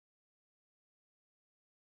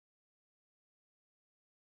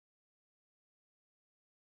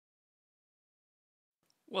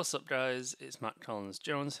What's up guys, it's Matt Collins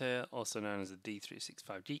Jones here, also known as the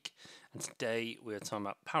D365 Geek, and today we're talking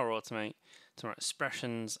about Power Automate, talking about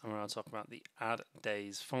expressions, and we're going to talk about the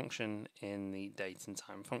addDays function in the date and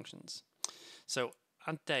time functions. So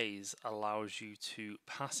addDays allows you to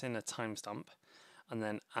pass in a timestamp and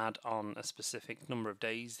then add on a specific number of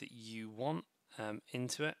days that you want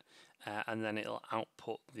into it, and then it'll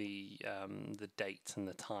output the date and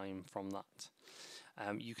the time from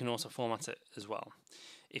that. You can also format it as well.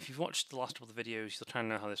 If you've watched the last couple of videos, you'll try and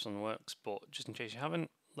know how this one works, but just in case you haven't,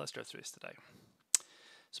 let's go through this today.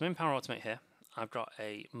 So I'm in Power Automate here. I've got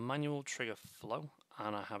a manual trigger flow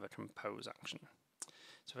and I have a compose action.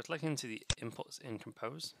 So if I click into the inputs in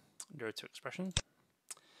compose, go to expression,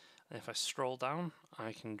 and if I scroll down,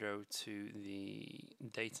 I can go to the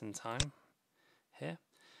date and time here.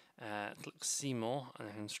 Click see more, and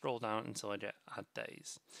I can scroll down until I get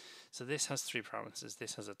addDays. So this has three parameters.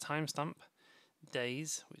 This has a timestamp,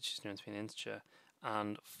 days, which is going to be an integer,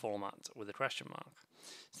 and format with a question mark.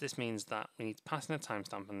 So this means that we need to pass in a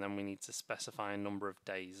timestamp and then we need to specify a number of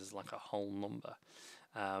days as like a whole number.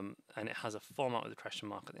 And it has a format with a question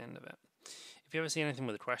mark at the end of it. If you ever see anything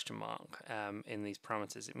with a question mark in these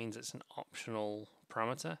parameters, it means it's an optional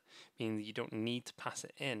parameter, meaning that you don't need to pass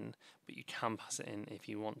it in, but you can pass it in if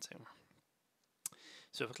you want to.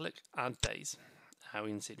 So if I click addDays, we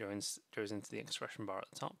can see it goes into the expression bar at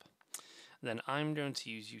the top. Then I'm going to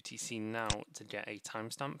use UTC now to get a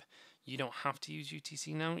timestamp. You don't have to use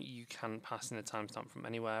UTC now. You can pass in a timestamp from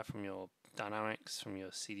anywhere, from your Dynamics, from your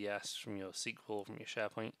CDS, from your SQL, from your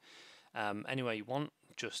SharePoint, anywhere you want.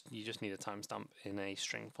 You just need a timestamp in a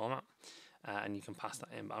string format, and you can pass that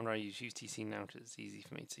in. But I'm going to use UTC now because it's easy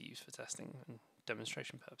for me to use for testing and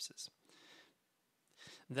demonstration purposes.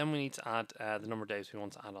 Then we need to add the number of days we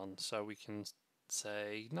want to add on. So we can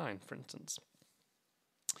say 9, for instance.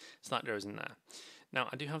 So that goes in there. Now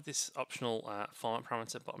I do have this optional format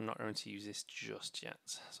parameter, but I'm not going to use this just yet.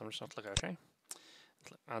 So I'm just going to click OK.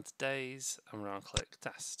 Click addDays, and we're going to click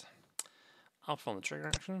test. I'll perform the trigger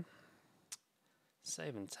action,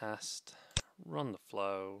 save and test, run the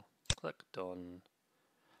flow, click done,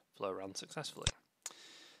 flow ran successfully.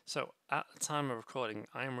 So at the time of recording,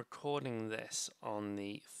 I am recording this on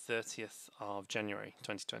the 30th of January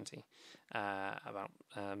 2020, about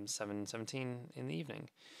 7:17 in the evening.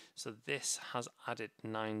 So this has added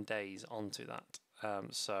 9 days onto that.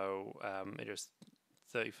 It goes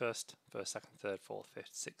 31st, 1st, 2nd, 3rd, 4th,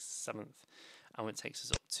 5th, 6th, 7th, and it takes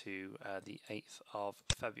us up to the 8th of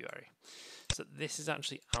February. So this is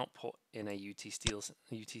actually output in a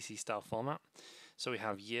UTC style format. So we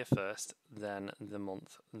have year first, then the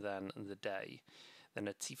month, then the day, then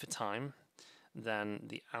a T for time, then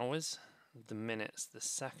the hours, the minutes, the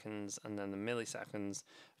seconds, and then the milliseconds,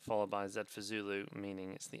 followed by Z for Zulu,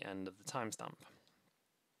 meaning it's the end of the timestamp.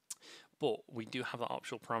 But we do have that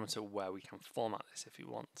optional parameter where we can format this if you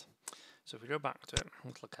want. So if we go back to it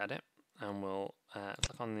and click Edit, and we'll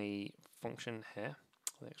click on the function here,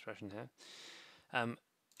 the expression here.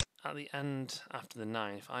 At the end, after the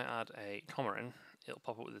 9, if I add a comma in, it'll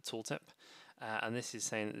pop up with a tooltip, and this is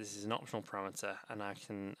saying that this is an optional parameter, and I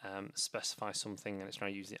can specify something, and it's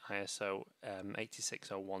going to use the ISO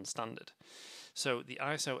 8601 standard. So the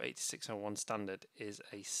ISO 8601 standard is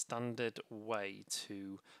a standard way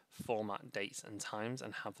to format dates and times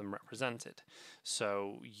and have them represented.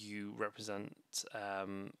 So you represent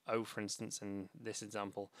O, for instance, in this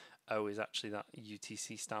example. O is actually that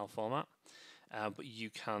UTC style format. But you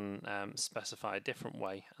can specify a different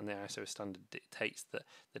way, and the ISO standard dictates that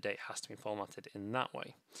the date has to be formatted in that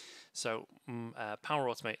way. So Power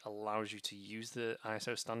Automate allows you to use the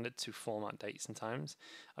ISO standard to format dates and times.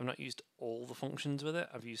 I've not used all the functions with it.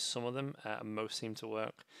 I've used some of them, and most seem to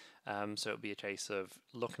work. So it'll be a case of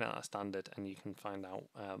looking at that standard, and you can find out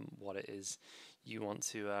what it is you want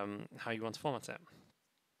to, how you want to format it.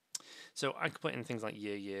 So I could put in things like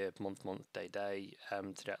year, year, month, month, day, day,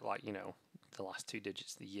 to get like, the last 2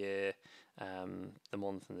 digits of the year, the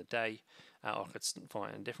month and the day, or I could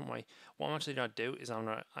format it in a different way. What I'm actually going to do is I'm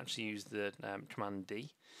going to actually use the command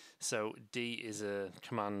D. So D is a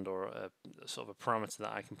command or a sort of a parameter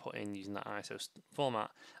that I can put in using that ISO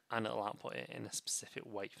format, and it'll output it in a specific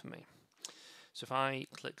way for me. So if I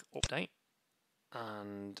click update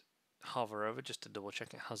and hover over just to double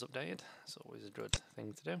check it has updated, it's always a good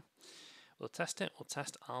thing to do. We'll test it.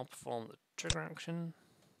 I'll perform the trigger action,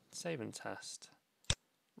 save and test,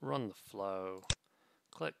 run the flow,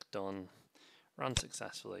 click done, run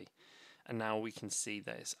successfully, and now we can see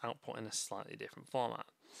that it's output in a slightly different format.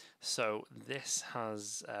 So this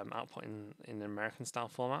has output in an American style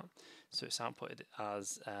format, so it's outputted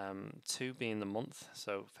as 2 being the month,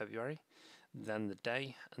 so February, then the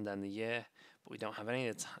day, and then the year. But we don't have any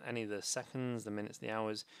of the seconds, the minutes, the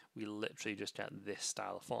hours. We literally just get this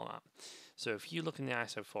style of format. So if you look in the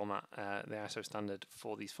ISO format, the ISO standard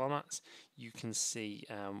for these formats, you can see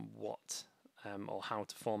what or how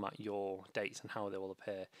to format your dates and how they will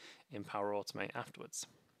appear in Power Automate afterwards.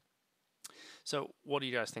 So what do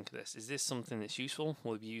you guys think of this? Is this something that's useful?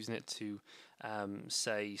 We'll be using it to,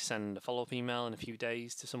 say, send a follow-up email in a few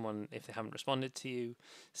days to someone if they haven't responded to you,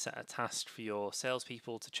 set a task for your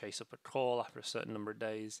salespeople to chase up a call after a certain number of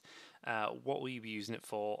days. What will you be using it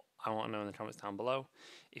for? I want to know in the comments down below.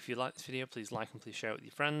 If you like this video, please like and please share it with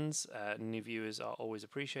your friends. New viewers are always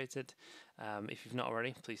appreciated. If you've not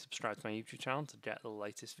already, please subscribe to my YouTube channel to get the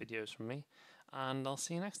latest videos from me, and I'll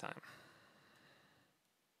see you next time.